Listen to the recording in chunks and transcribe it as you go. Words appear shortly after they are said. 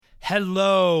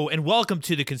Hello, and welcome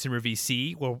to the Consumer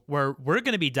VC, where we're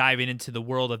going to be diving into the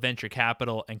world of venture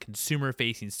capital and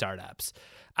consumer-facing startups.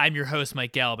 I'm your host,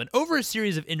 Mike Gelb, and over a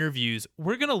series of interviews,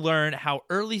 we're going to learn how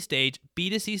early-stage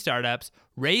B2C startups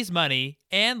raise money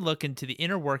and look into the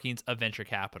inner workings of venture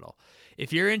capital.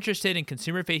 If you're interested in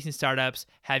consumer-facing startups,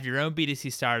 have your own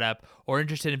B2C startup, or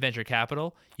interested in venture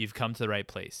capital, you've come to the right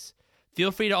place.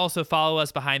 Feel free to also follow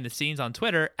us behind the scenes on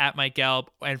Twitter at Mike Gelb,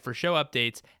 and for show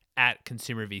updates at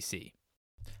Consumer VC.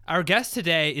 Our guest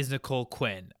today is Nicole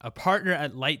Quinn, a partner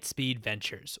at Lightspeed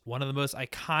Ventures, one of the most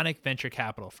iconic venture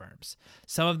capital firms.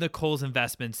 Some of Nicole's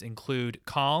investments include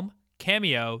Calm,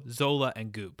 Cameo, Zola,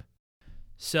 and Goop.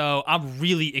 So I'm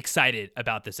really excited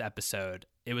about this episode.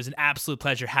 It was an absolute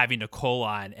pleasure having Nicole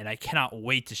on, and I cannot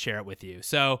wait to share it with you.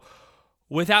 So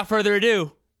without further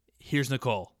ado, here's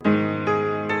Nicole.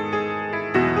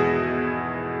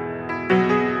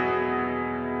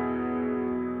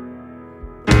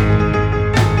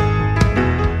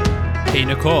 Hey,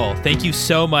 Nicole, thank you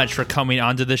so much for coming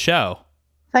onto the show.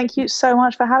 Thank you so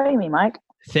much for having me, Mike.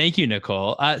 Thank you,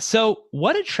 Nicole. So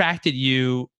what attracted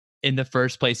you in the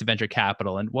first place to venture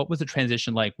capital, and what was the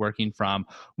transition like working from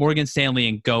Morgan Stanley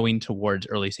and going towards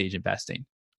early stage investing?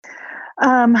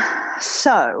 I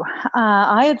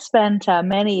had spent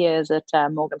many years at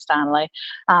Morgan Stanley,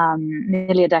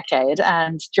 nearly a decade.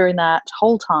 And during that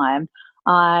whole time,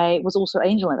 I was also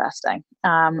angel investing.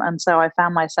 And so I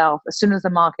found myself, as soon as the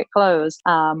market closed,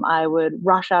 I would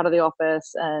rush out of the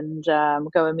office and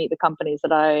go and meet the companies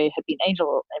that I had been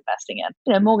angel investing in.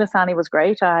 You know, Morgan Stanley was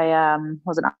great. I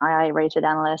was an II-rated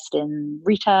analyst in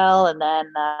retail, and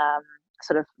then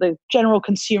sort of the general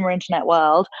consumer internet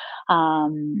world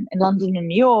in London and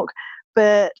New York.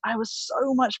 But I was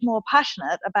so much more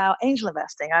passionate about angel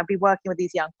investing. I'd be working with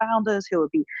these young founders who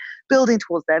would be building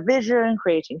towards their vision,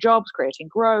 creating jobs, creating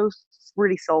growth,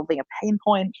 really solving a pain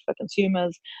point for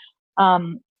consumers,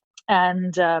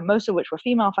 and most of which were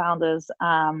female founders.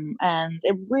 And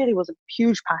it really was a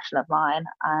huge passion of mine,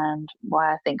 and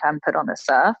why I think I'm put on this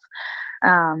earth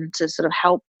to sort of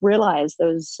help realize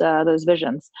those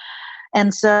visions.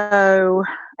 And so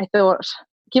I thought,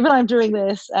 given I'm doing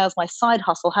this as my side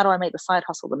hustle, how do I make the side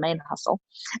hustle the main hustle?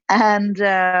 And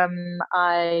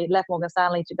I left Morgan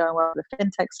Stanley to go and work with a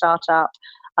fintech startup,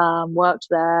 worked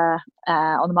there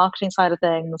on the marketing side of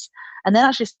things, and then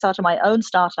actually started my own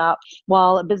startup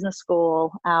while at business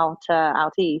school out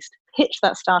east, pitched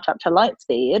that startup to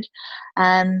Lightspeed,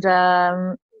 and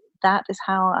that is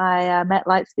how I met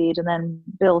Lightspeed, and then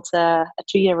built a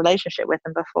 2-year relationship with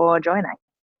them before joining.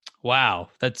 Wow,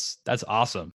 that's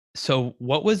awesome. So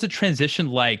what was the transition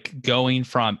like going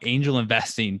from angel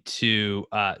investing to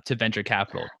venture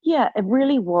capital? Yeah, it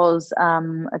really was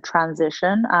a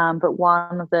transition, but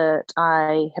one that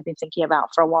I have been thinking about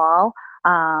for a while.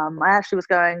 I actually was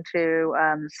going to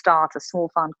start a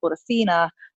small fund called Athena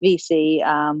VC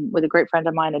with a great friend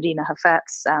of mine, Adina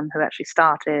Hafetz, who actually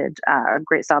started a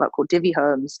great startup called Divi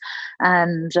Homes.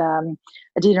 And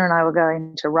Adina and I were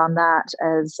going to run that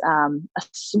as a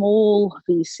small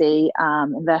VC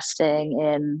investing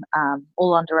in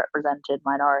all underrepresented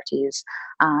minorities.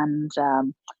 And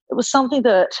it was something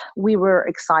that we were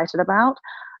excited about.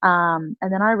 And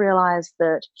then I realized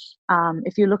that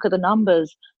if you look at the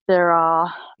numbers, there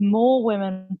are more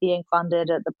women being funded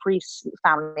at the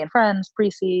family and friends,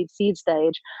 pre-seed, seed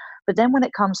stage. But then when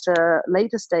it comes to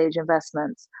later stage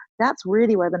investments, that's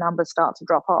really where the numbers start to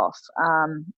drop off.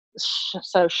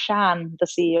 So Shan, the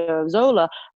CEO of Zola,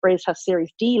 raised her Series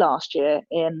D last year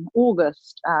in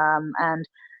August, and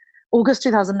August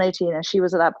 2018, and she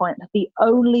was at that point the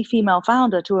only female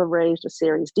founder to have raised a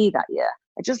Series D that year.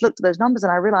 I just looked at those numbers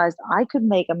and I realized I could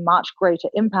make a much greater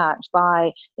impact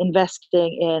by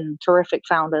investing in terrific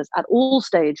founders at all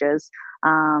stages.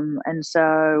 And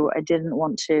so I didn't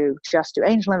want to just do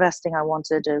angel investing. I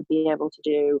wanted to be able to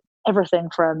do everything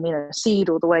from seed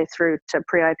all the way through to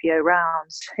pre-IPO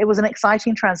rounds. It was an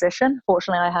exciting transition.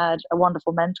 Fortunately, I had a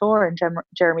wonderful mentor in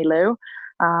Jeremy Liu.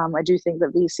 I do think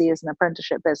that VC is an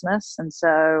apprenticeship business. And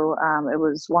so it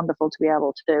was wonderful to be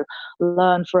able to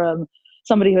learn from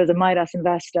somebody who is a Midas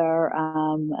investor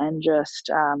and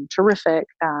just terrific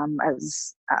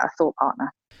as a thought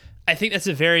partner. I think that's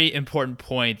a very important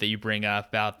point that you bring up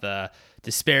about the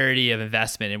disparity of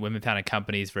investment in women-founded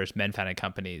companies versus men-founded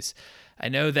companies. I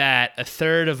know that a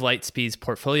third of Lightspeed's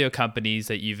portfolio companies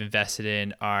that you've invested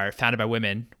in are founded by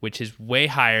women, which is way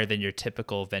higher than your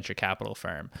typical venture capital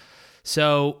firm.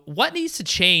 So what needs to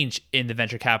change in the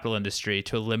venture capital industry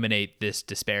to eliminate this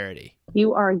disparity?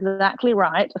 You are exactly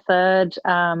right. A third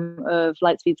of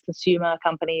Lightspeed's consumer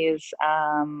companies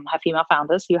have female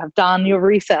founders. You have done your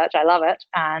research. I love it.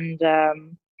 And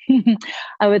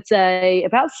I would say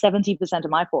about 70% of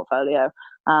my portfolio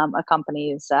are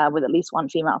companies with at least one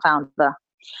female founder.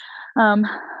 Um,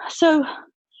 so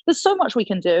there's so much we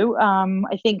can do.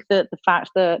 I think that the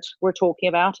fact that we're talking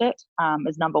about it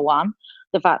is number one.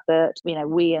 The fact that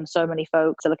we and so many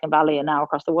folks, Silicon Valley and now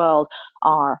across the world,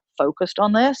 are focused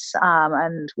on this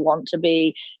and want to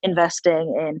be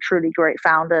investing in truly great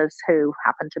founders who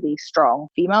happen to be strong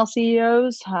female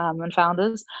CEOs and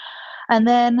founders. And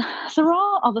then there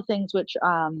are other things which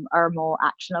are more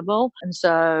actionable. And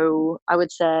so I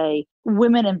would say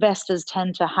women investors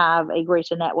tend to have a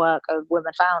greater network of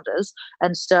women founders.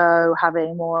 And so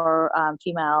having more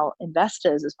female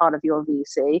investors as part of your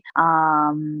VC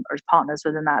or as partners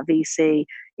within that VC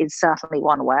is certainly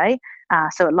one way.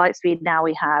 So at Lightspeed now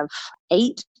we have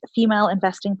 8 female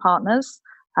investing partners.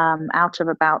 Out of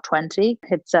about 20.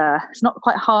 It's not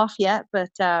quite half yet, but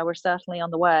we're certainly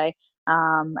on the way.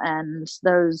 And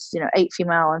those 8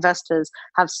 female investors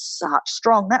have such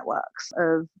strong networks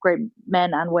of great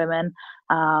men and women.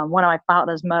 One of my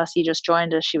partners, Mercy, just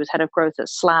joined us. She was head of growth at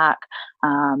Slack.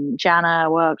 Jana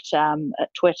worked at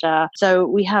Twitter. So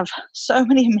we have so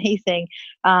many amazing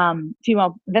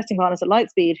female investing partners at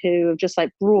Lightspeed who have just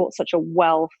brought such a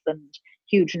wealth and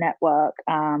huge network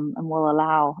and will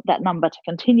allow that number to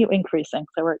continue increasing.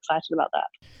 So we're excited about that.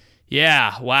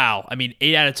 Yeah, wow. I mean,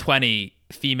 8 out of 20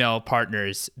 female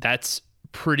partners, that's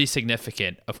pretty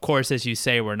significant. Of course, as you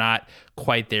say, we're not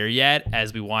quite there yet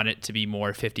as we want it to be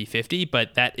more 50-50,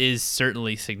 but that is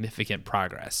certainly significant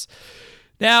progress.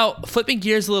 Now, flipping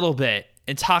gears a little bit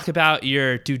and talk about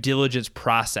your due diligence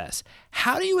process.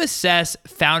 How do you assess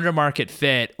founder market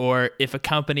fit or if a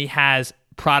company has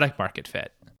product market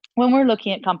fit? When we're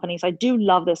looking at companies, I do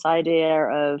love this idea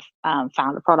of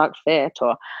founder product fit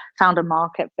or founder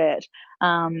market fit.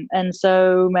 And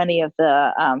so many of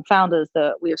the founders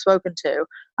that we have spoken to,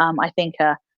 I think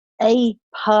are A,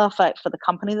 perfect for the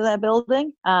company that they're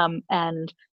building,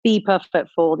 and B,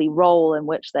 perfect for the role in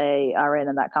which they are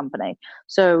in that company.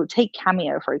 So take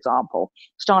Cameo, for example,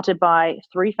 started by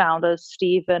 3 founders,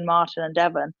 Stephen, Martin, and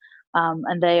Devon,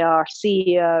 and they are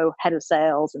CEO, head of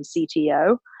sales, and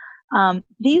CTO.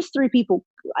 These 3 people,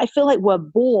 I feel were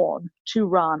born to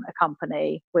run a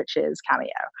company, which is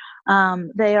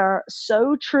Cameo. They are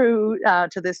so true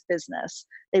to this business.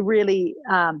 They really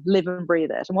live and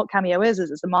breathe it. And what Cameo is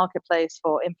it's a marketplace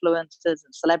for influencers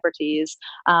and celebrities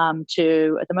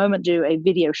to, at the moment, do a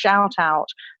video shout out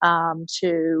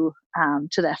to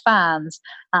their fans.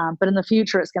 But in the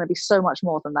future, it's going to be so much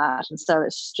more than that. And so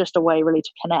it's just a way really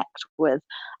to connect with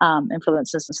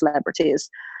influencers and celebrities.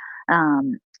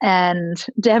 And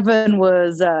Devon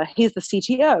was, he's the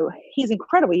CTO. He's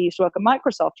incredible. He used to work at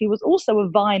Microsoft. He was also a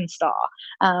Vine star.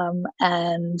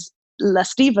 And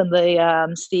Stephen,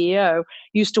 the CEO,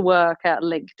 used to work at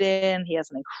LinkedIn. He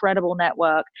has an incredible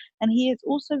network. And he is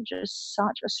also just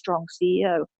such a strong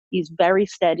CEO. He's very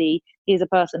steady. He's a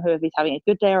person who, if he's having a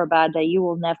good day or a bad day, you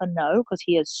will never know because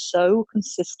he is so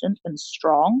consistent and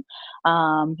strong.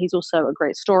 He's also a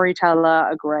great storyteller,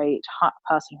 a great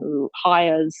person who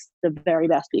hires the very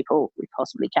best people we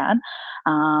possibly can.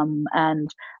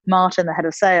 And Martin, the head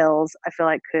of sales, I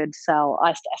feel could sell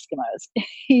ice to Eskimos.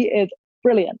 He is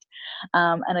brilliant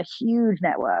and a huge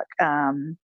network.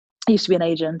 He used to be an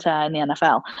agent in the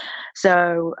NFL.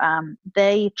 So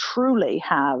they truly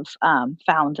have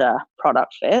founder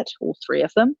product fit, all 3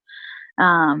 of them.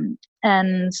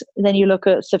 And then you look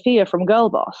at Sophia from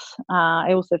Girlboss.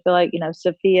 I also feel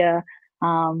Sophia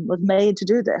was made to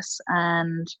do this.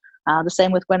 And the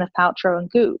same with Gwyneth Paltrow and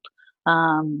Goop.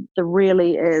 There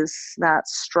really is that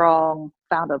strong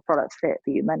founder product fit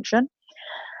that you mentioned.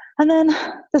 And then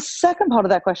the second part of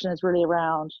that question is really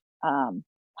around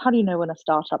how do you know when a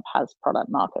startup has product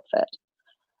market fit?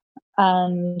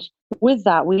 And with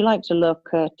that, we like to look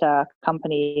at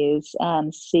companies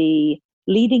and see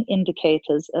leading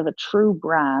indicators of a true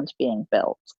brand being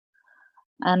built.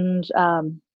 And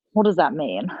what does that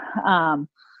mean?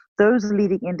 Those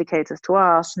leading indicators to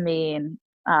us mean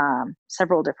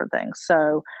several different things.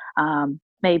 So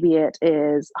maybe it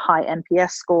is high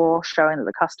NPS score, showing that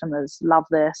the customers love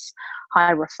this,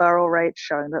 high referral rate,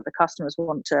 showing that the customers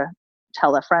want to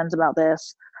tell their friends about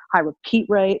this, high repeat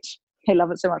rate, they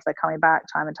love it so much they're coming back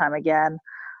time and time again,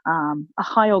 a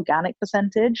high organic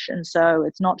percentage. And so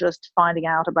it's not just finding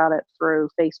out about it through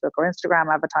Facebook or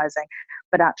Instagram advertising,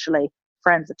 but actually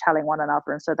friends are telling one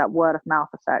another. And so that word of mouth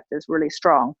effect is really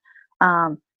strong.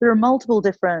 There are multiple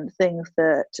different things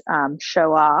that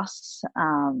show us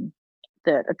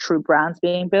that a true brand's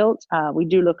being built. We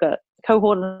do look at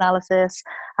cohort analysis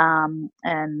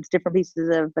and different pieces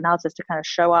of analysis to kind of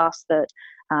show us that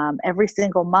every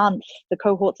single month, the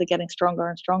cohorts are getting stronger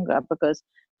and stronger because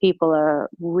people are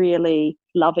really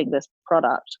loving this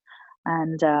product.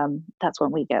 And that's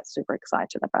when we get super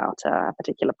excited about a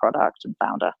particular product and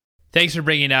founder. Thanks for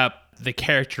bringing up the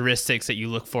characteristics that you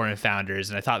look for in founders.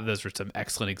 And I thought those were some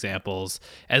excellent examples,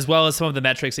 as well as some of the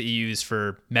metrics that you use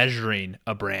for measuring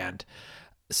a brand.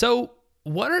 So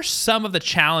what are some of the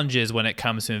challenges when it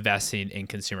comes to investing in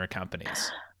consumer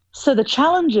companies? So the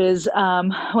challenges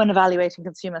when evaluating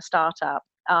consumer startup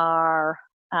are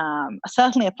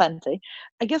certainly a plenty.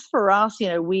 I guess for us,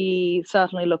 we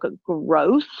certainly look at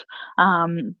growth.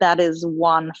 That is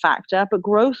one factor, but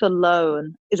growth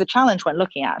alone is a challenge when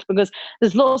looking at, because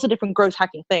there's lots of different growth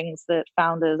hacking things that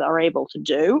founders are able to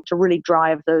do to really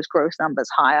drive those growth numbers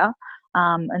higher.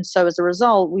 And so as a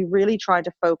result, we really try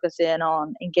to focus in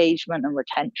on engagement and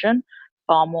retention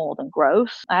far more than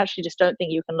growth. I actually just don't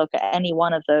think you can look at any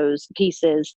one of those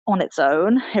pieces on its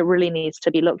own. It really needs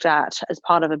to be looked at as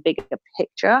part of a bigger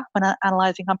picture when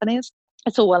analyzing companies.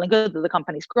 It's all well and good that the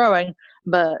company's growing,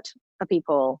 but are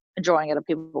people enjoying it? Are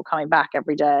people coming back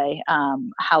every day?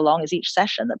 How long is each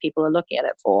session that people are looking at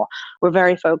it for? We're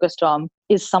very focused on,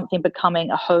 is something becoming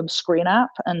a home screen app?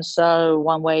 And so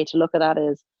one way to look at that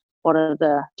is, what are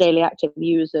the daily active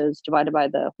users divided by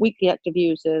the weekly active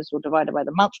users or divided by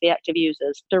the monthly active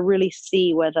users, to really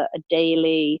see whether a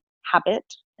daily habit,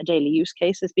 a daily use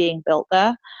case is being built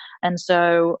there. And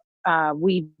so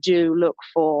we do look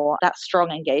for that strong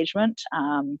engagement.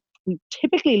 We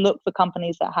typically look for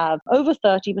companies that have over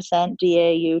 30%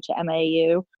 DAU to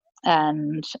MAU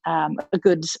and a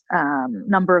good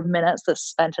number of minutes that's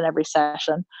spent in every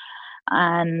session.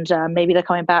 And maybe they're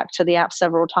coming back to the app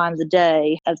several times a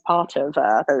day as part of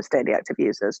those daily active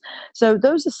users. So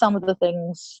those are some of the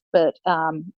things, but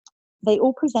they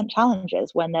all present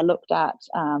challenges when they're looked at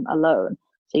alone.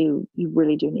 So you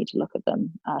really do need to look at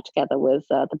them together with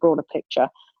the broader picture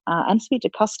and speak to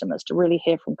customers to really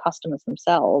hear from customers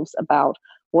themselves about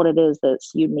what it is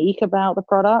that's unique about the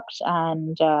product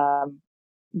and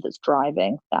that's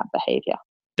driving that behavior.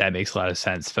 That makes a lot of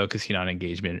sense, focusing on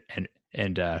engagement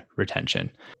and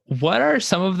retention. What are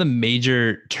some of the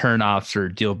major turnoffs or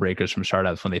deal breakers from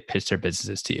startups when they pitch their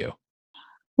businesses to you?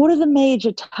 What are the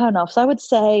major turnoffs? I would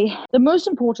say the most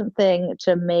important thing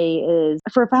to me is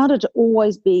for a founder to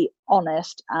always be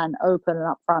honest and open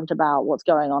and upfront about what's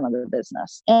going on in the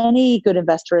business. Any good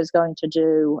investor is going to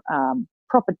do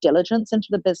proper diligence into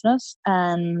the business.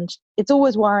 And it's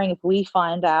always worrying if we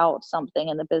find out something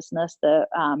in the business that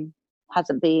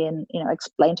hasn't been,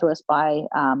 explained to us by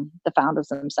the founders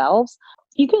themselves.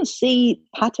 You can see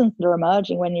patterns that are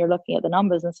emerging when you're looking at the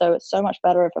numbers. And so it's so much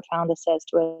better if a founder says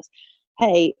to us,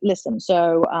 hey, listen,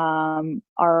 so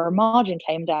our margin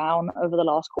came down over the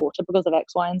last quarter because of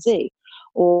X, Y, and Z.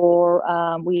 Or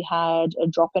we had a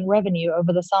drop in revenue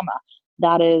over the summer.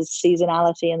 That is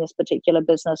seasonality in this particular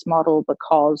business model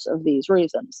because of these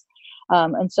reasons.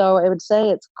 And so I would say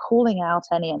it's calling out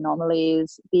any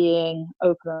anomalies, being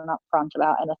open and upfront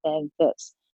about anything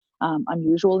that's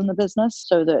unusual in the business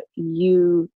so that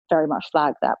you very much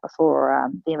flag that before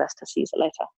the investor sees it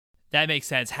later. That makes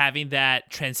sense. Having that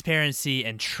transparency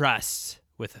and trust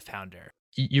with the founder.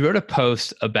 You wrote a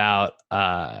post about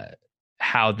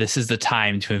how this is the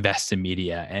time to invest in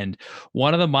media. And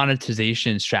one of the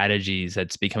monetization strategies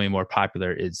that's becoming more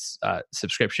popular is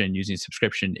using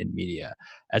subscription in media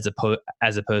as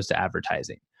opposed to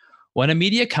advertising. When a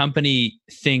media company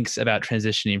thinks about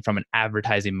transitioning from an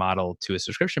advertising model to a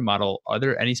subscription model, are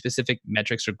there any specific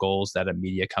metrics or goals that a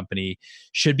media company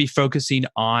should be focusing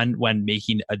on when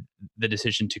making the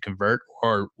decision to convert,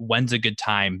 or when's a good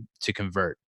time to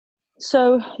convert?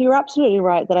 So you're absolutely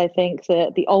right that I think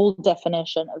that the old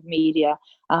definition of media,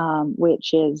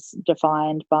 which is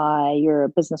defined by your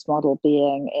business model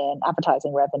being in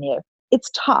advertising revenue, it's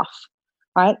tough,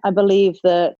 right? I believe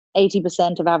that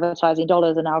 80% of advertising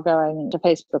dollars are now going to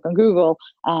Facebook and Google,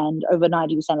 and over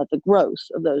 90% of the growth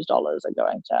of those dollars are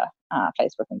going to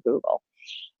Facebook and Google.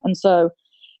 And so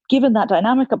given that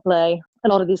dynamic at play, a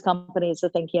lot of these companies are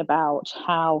thinking about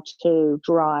how to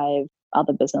drive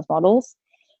other business models.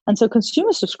 And so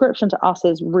consumer subscription to us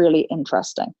is really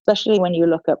interesting, especially when you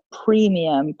look at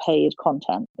premium paid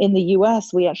content. In the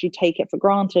US, we actually take it for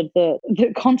granted that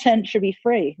the content should be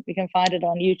free. We can find it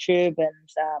on YouTube and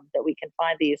that we can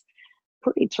find these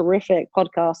pretty terrific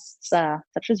podcasts,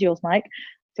 such as yours, Mike,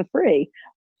 for free.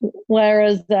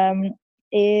 Whereas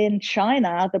in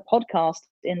China, the podcast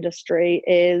industry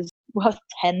is worth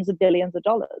tens of billions of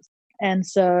dollars. And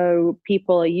so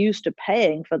people are used to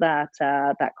paying for that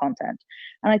content.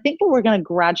 And I think that we're going to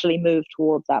gradually move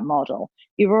towards that model.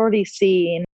 You've already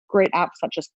seen great apps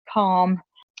such as Calm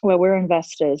where we're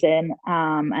investors in,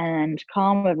 and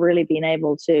Calm have really been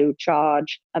able to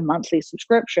charge a monthly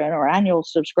subscription or annual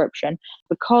subscription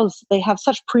because they have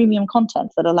such premium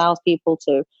content that allows people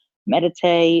to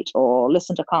meditate or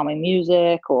listen to calming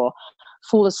music or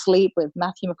fall asleep with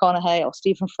Matthew McConaughey or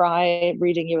Stephen Fry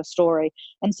reading you a story.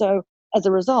 And so as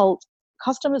a result,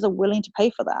 customers are willing to pay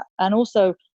for that. And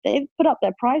also, they've put up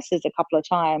their prices a couple of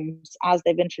times as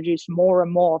they've introduced more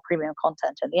and more premium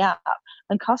content in the app.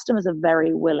 And customers are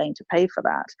very willing to pay for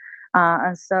that.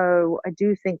 And so I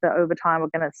do think that over time, we're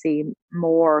going to see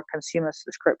more consumer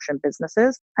subscription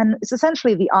businesses. And it's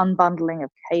essentially the unbundling of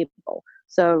cable.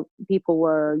 So people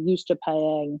were used to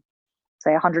paying,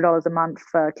 say, $100 a month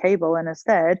for cable, and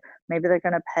instead, maybe they're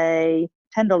going to pay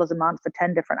 $10 a month for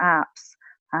 10 different apps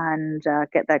and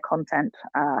get their content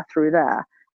through there.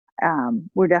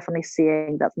 We're definitely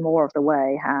seeing that's more of the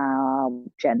way how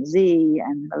Gen Z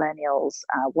and millennials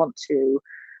want to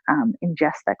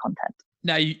ingest their content.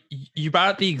 Now, you brought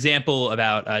up the example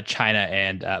about China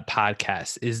and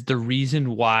podcasts. Is the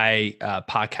reason why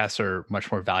podcasts are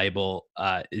much more valuable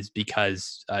is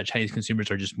because Chinese consumers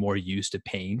are just more used to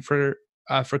paying for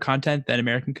content than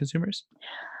American consumers?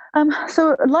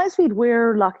 So at Lightspeed,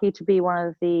 we're lucky to be one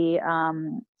of the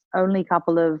only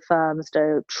couple of firms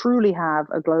to truly have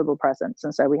a global presence.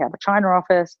 And so we have a China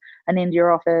office, an India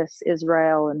office,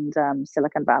 Israel, and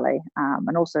Silicon Valley,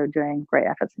 and also doing great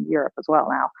efforts in Europe as well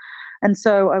now. And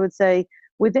so I would say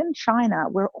within China,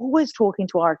 we're always talking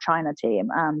to our China team.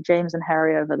 James and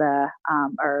Harry over there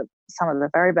are some of the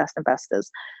very best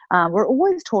investors. We're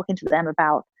always talking to them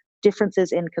about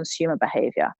differences in consumer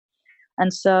behavior.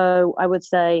 And so I would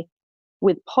say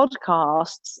with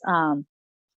podcasts,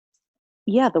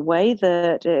 the way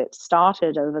that it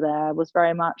started over there was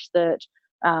very much that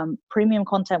premium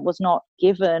content was not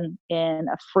given in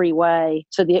a free way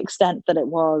to the extent that it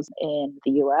was in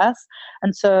the US.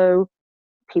 And so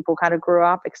people kind of grew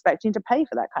up expecting to pay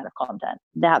for that kind of content.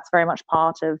 That's very much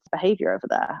part of behavior over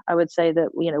there. I would say that,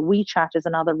 WeChat is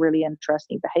another really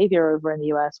interesting behavior over in the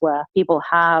US, where people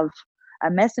have a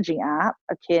messaging app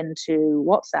akin to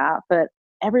WhatsApp, but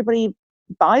everybody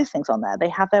buys things on there. They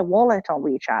have their wallet on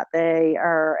WeChat. They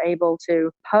are able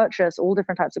to purchase all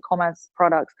different types of commerce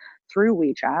products through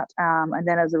WeChat. And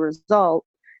then as a result,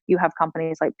 you have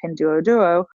companies like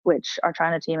Pinduoduo, which our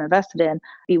China team invested in,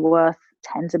 be worth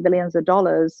tens of billions of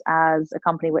dollars as a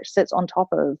company which sits on top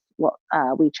of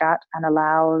WeChat and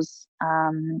allows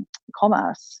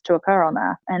commerce to occur on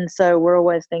there. And so we're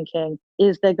always thinking,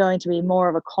 is there going to be more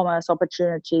of a commerce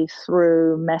opportunity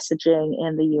through messaging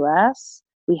in the US?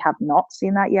 We have not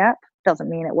seen that yet. Doesn't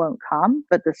mean it won't come,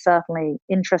 but there's certainly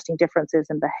interesting differences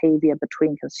in behavior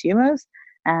between consumers,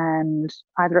 and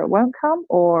either it won't come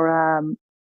or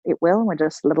it will, and we're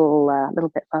just a little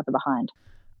bit further behind.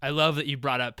 I love that you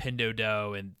brought up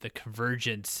Pinduoduo and the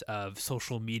convergence of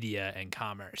social media and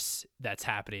commerce that's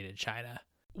happening in China.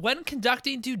 When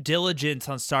conducting due diligence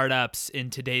on startups in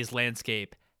today's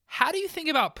landscape, how do you think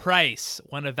about price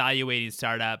when evaluating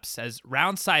startups as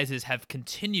round sizes have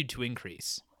continued to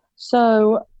increase?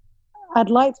 So at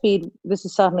Lightspeed, this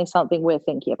is certainly something we're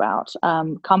thinking about.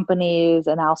 Companies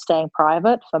are now staying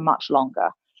private for much longer.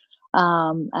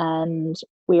 And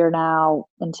we are now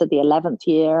into the 11th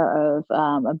year of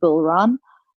a bull run,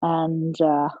 and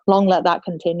long let that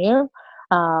continue.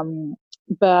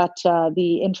 But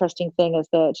the interesting thing is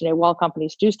that, while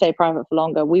companies do stay private for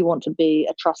longer, we want to be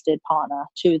a trusted partner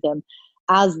to them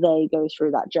as they go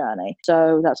through that journey.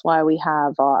 So that's why we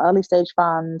have our early stage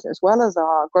fund as well as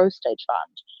our growth stage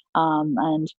fund.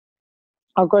 And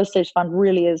our growth stage fund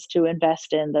really is to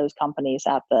invest in those companies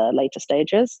at the later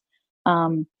stages.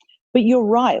 But you're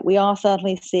right, we are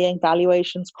certainly seeing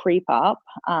valuations creep up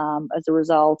as a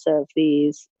result of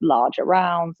these larger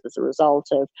rounds, as a result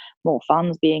of more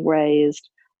funds being raised.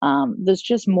 There's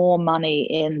just more money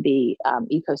in the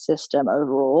ecosystem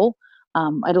overall.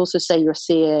 I'd also say you're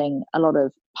seeing a lot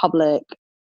of public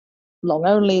long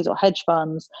onlys or hedge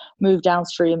funds move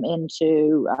downstream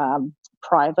into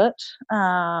private,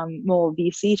 more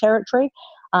VC territory.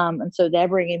 And so they're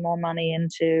bringing more money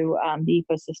into the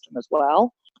ecosystem as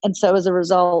well. And so as a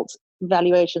result,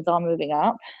 valuations are moving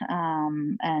up.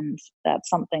 And that's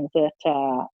something that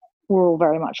we're all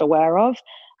very much aware of.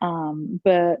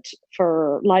 But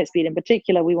for Lightspeed in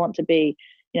particular, we want to be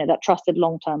that trusted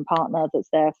long-term partner that's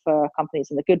there for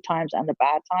companies in the good times and the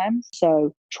bad times.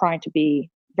 So trying to be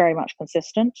very much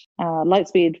consistent.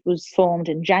 Lightspeed was formed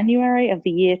in January of the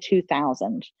year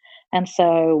 2000. And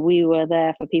so we were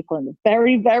there for people in the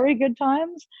very, very good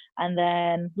times, and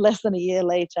then less than a year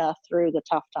later through the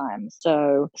tough times.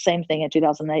 So same thing in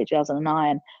 2008,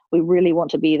 2009. We really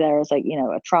want to be there as a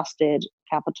trusted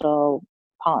capital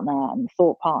partner and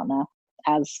thought partner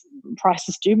as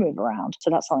prices do move around. So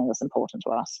that's something that's important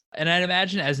to us. And I'd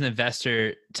imagine as an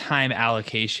investor, time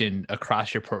allocation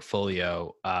across your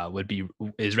portfolio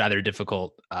is rather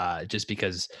difficult, just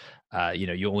because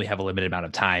you only have a limited amount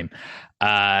of time.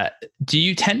 Do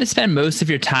you tend to spend most of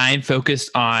your time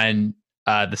focused on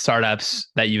the startups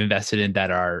that you've invested in that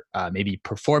are maybe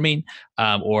performing,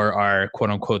 or are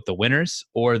quote unquote the winners,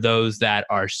 or those that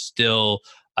are still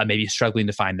maybe struggling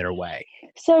to find their way?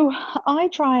 So I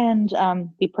try and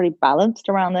be pretty balanced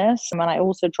around this. And I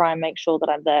also try and make sure that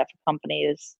I'm there for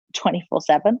companies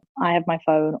 24/7. I have my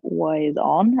phone always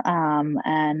on.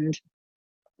 And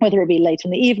whether it be late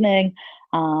in the evening,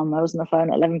 I was on the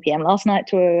phone at 11 p.m. last night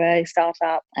to a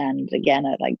startup, and again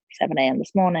at like 7 a.m.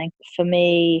 this morning. For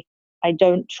me, I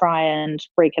don't try and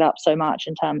break it up so much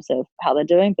in terms of how they're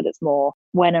doing, but it's more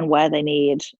when and where they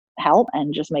need help,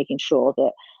 and just making sure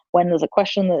that when there's a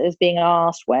question that is being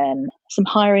asked, when some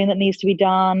hiring that needs to be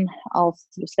done, I'll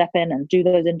sort of step in and do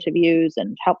those interviews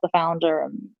and help the founder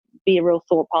and be a real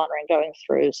thought partner in going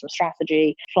through some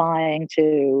strategy, flying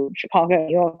to Chicago,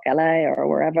 New York, LA, or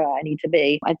wherever I need to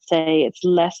be. I'd say it's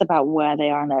less about where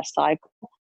they are in their cycle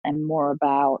and more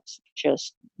about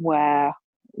just where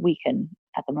we can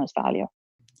add the most value.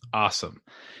 Awesome.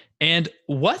 And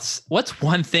what's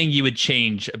one thing you would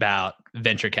change about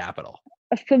venture capital?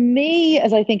 For me,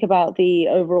 as I think about the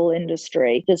overall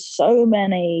industry, there's so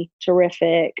many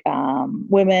terrific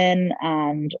women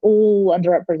and all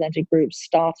underrepresented groups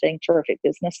starting terrific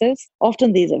businesses.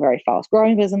 Often these are very fast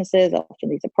growing businesses. Often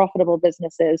these are profitable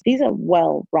businesses. These are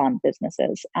well-run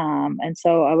businesses. And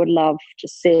so I would love to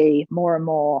see more and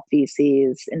more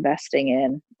VCs investing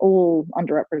in all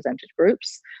underrepresented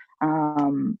groups.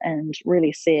 And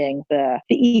really seeing the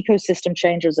ecosystem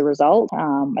change as a result.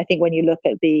 I think when you look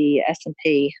at the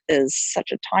S&P, there's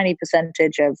such a tiny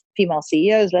percentage of female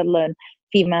CEOs, let alone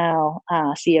female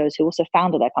CEOs who also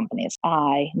founded their companies.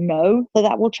 I know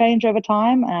that will change over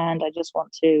time, and I just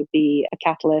want to be a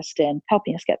catalyst in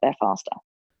helping us get there faster.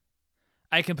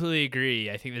 I completely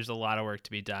agree. I think there's a lot of work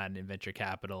to be done in venture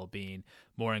capital, being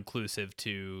more inclusive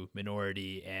to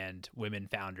minority and women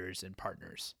founders and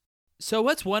partners. So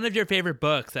what's one of your favorite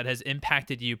books that has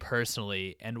impacted you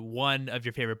personally, and one of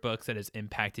your favorite books that has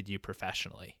impacted you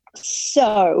professionally?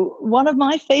 So one of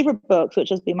my favorite books, which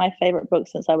has been my favorite book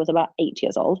since I was about 8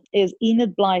 years old, is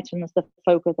Enid Blyton's The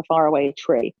Folk of the Faraway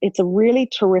Tree. It's a really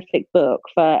terrific book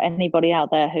for anybody out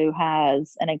there who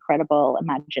has an incredible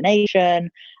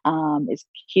imagination, is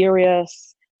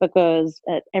curious, because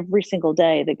every single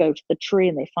day they go to the tree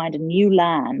and they find a new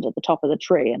land at the top of the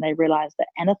tree, and they realize that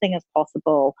anything is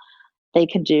possible. They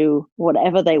can do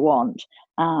whatever they want.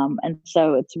 And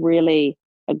so it's really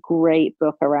a great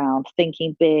book around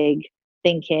thinking big,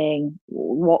 thinking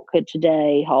what could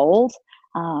today hold,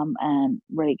 and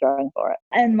really going for it.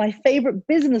 And my favorite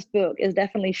business book is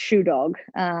definitely Shoe Dog,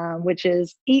 which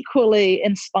is equally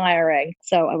inspiring.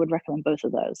 So I would recommend both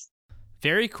of those.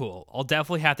 Very cool. I'll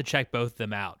definitely have to check both of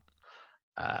them out.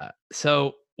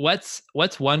 So what's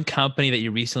one company that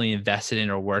you recently invested in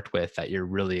or worked with that you're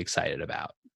really excited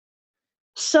about?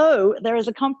 So there is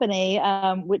a company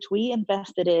which we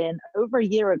invested in over a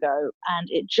year ago, and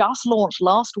it just launched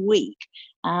last week,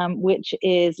 which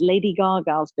is Lady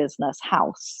Gaga's business,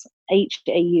 House,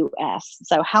 Haus.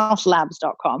 So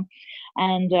houselabs.com.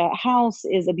 And House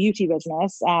is a beauty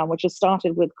business, which has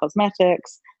started with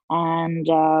cosmetics and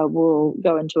will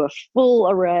go into a full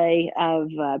array of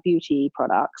beauty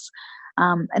products.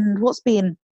 And what's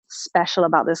been special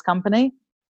about this company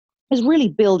is really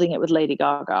building it with Lady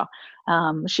Gaga.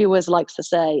 She always likes to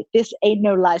say, this ain't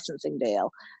no licensing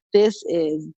deal. This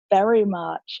is very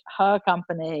much her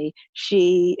company.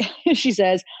 She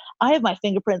says, I have my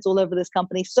fingerprints all over this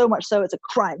company, so much so it's a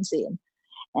crime scene.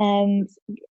 And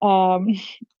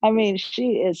I mean,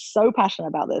 she is so passionate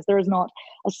about this. There is not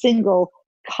a single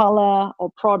color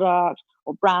or product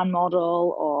or brand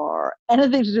model or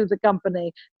anything to do with the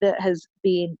company that has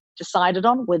been decided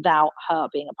on without her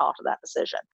being a part of that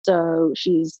decision. So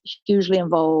she's hugely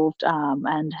involved,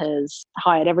 and has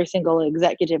hired every single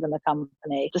executive in the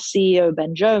company. The CEO,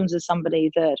 Ben Jones, is somebody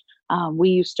that we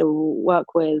used to work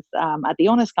with at the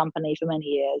Honest Company for many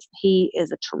years. He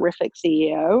is a terrific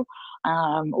CEO.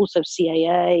 Also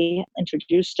CAA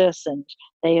introduced us, and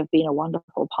they have been a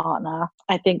wonderful partner.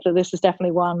 I think that this is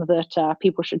definitely one that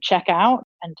people should check out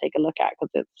and take a look at,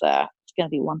 because it's going to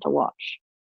be one to watch.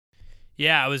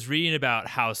 Yeah, I was reading about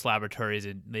House Laboratories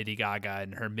and Lady Gaga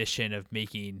and her mission of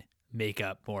making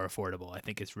makeup more affordable. I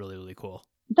think it's really, really cool.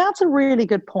 That's a really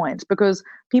good point because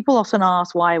people often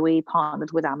ask why we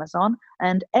partnered with Amazon,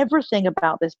 and everything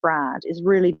about this brand is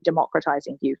really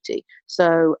democratizing beauty.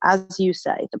 So, as you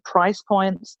say, the price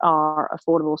points are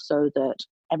affordable so that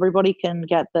everybody can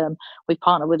get them. We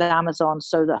partnered with Amazon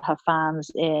so that her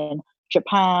fans in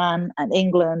Japan and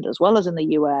England, as well as in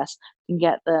the US, can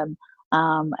get them.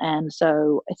 And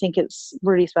so I think it's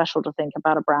really special to think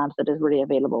about a brand that is really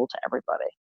available to everybody.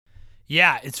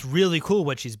 Yeah, it's really cool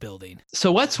what she's building.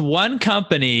 So what's one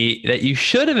company that you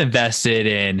should have invested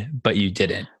in, but you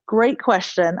didn't? Great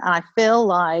question. And I feel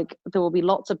like there will be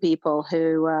lots of people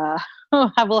who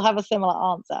will have a similar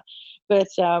answer. But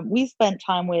we spent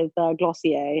time with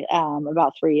Glossier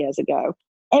about 3 years ago.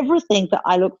 Everything that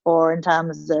I look for in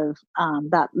terms of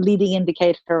that leading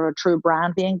indicator of a true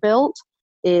brand being built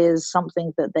is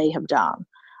something that they have done.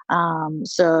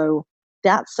 So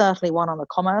that's certainly one on the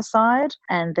commerce side.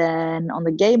 And then on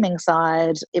the gaming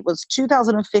side, it was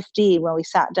 2015 when we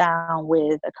sat down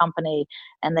with a company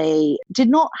and they did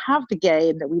not have the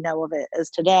game that we know of it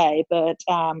as today, but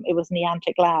it was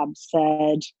Niantic Labs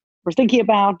said, we're thinking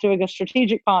about doing a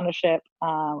strategic partnership,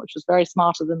 which was very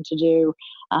smart of them to do,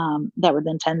 that with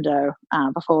Nintendo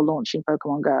before launching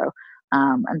Pokemon Go.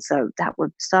 And so that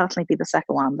would certainly be the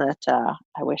second one that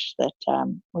I wish that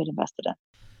we'd invested in.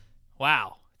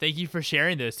 Wow. Thank you for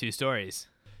sharing those two stories.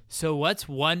 So what's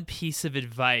one piece of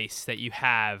advice that you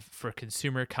have for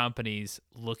consumer companies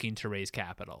looking to raise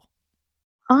capital?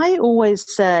 I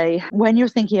always say when you're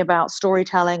thinking about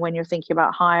storytelling, when you're thinking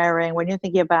about hiring, when you're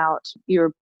thinking about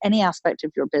any aspect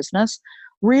of your business,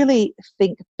 really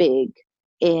think big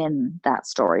in that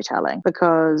storytelling,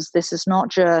 because this is not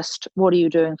just what are you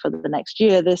doing for the next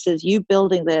year. This is you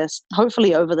building this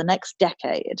hopefully over the next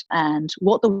decade and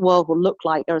what the world will look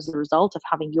like as a result of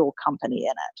having your company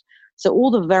in it. So all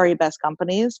the very best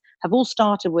companies have all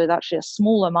started with actually a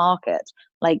smaller market,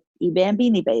 like eBay and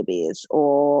Beanie Babies,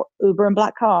 or Uber and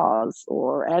Black Cars,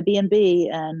 or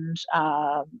Airbnb and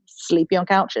Sleepy on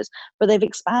Couches. But they've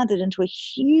expanded into a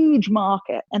huge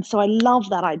market. And so I love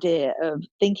that idea of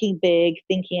thinking big,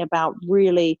 thinking about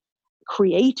really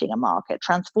creating a market,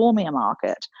 transforming a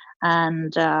market.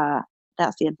 And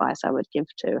that's the advice I would give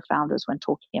to founders when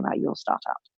talking about your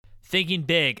startup. Thinking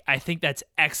big, I think that's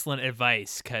excellent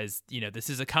advice because, this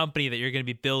is a company that you're going to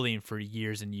be building for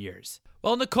years and years.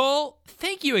 Well, Nicole,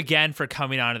 thank you again for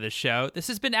coming on to the show. This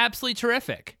has been absolutely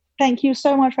terrific. Thank you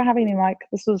so much for having me, Mike.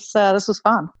 This was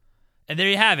fun. And there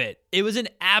you have it. It was an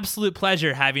absolute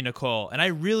pleasure having Nicole, and I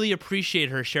really appreciate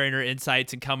her sharing her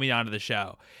insights and coming onto the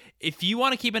show. If you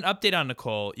want to keep an update on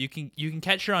Nicole, you can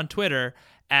catch her on Twitter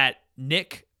at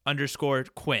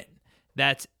Nick_Quinn.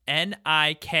 That's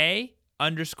NIK_QUINN.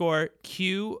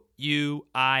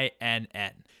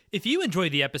 If you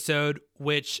enjoyed the episode,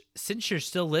 which since you're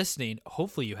still listening,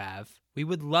 hopefully you have, we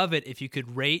would love it if you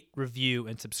could rate, review,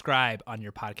 and subscribe on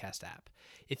your podcast app.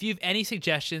 If you have any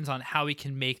suggestions on how we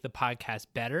can make the podcast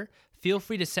better, feel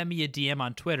free to send me a DM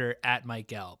on Twitter at Mike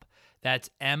Gelb.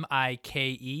 That's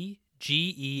MIKEGELB.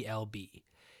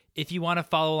 If you want to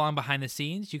follow along behind the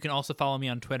scenes, you can also follow me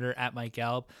on Twitter at Mike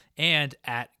Gelb and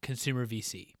at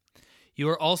ConsumerVC. You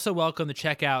are also welcome to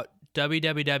check out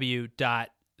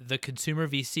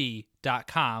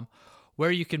www.theconsumervc.com,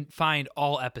 where you can find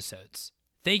all episodes.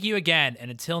 Thank you again,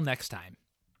 and until next time.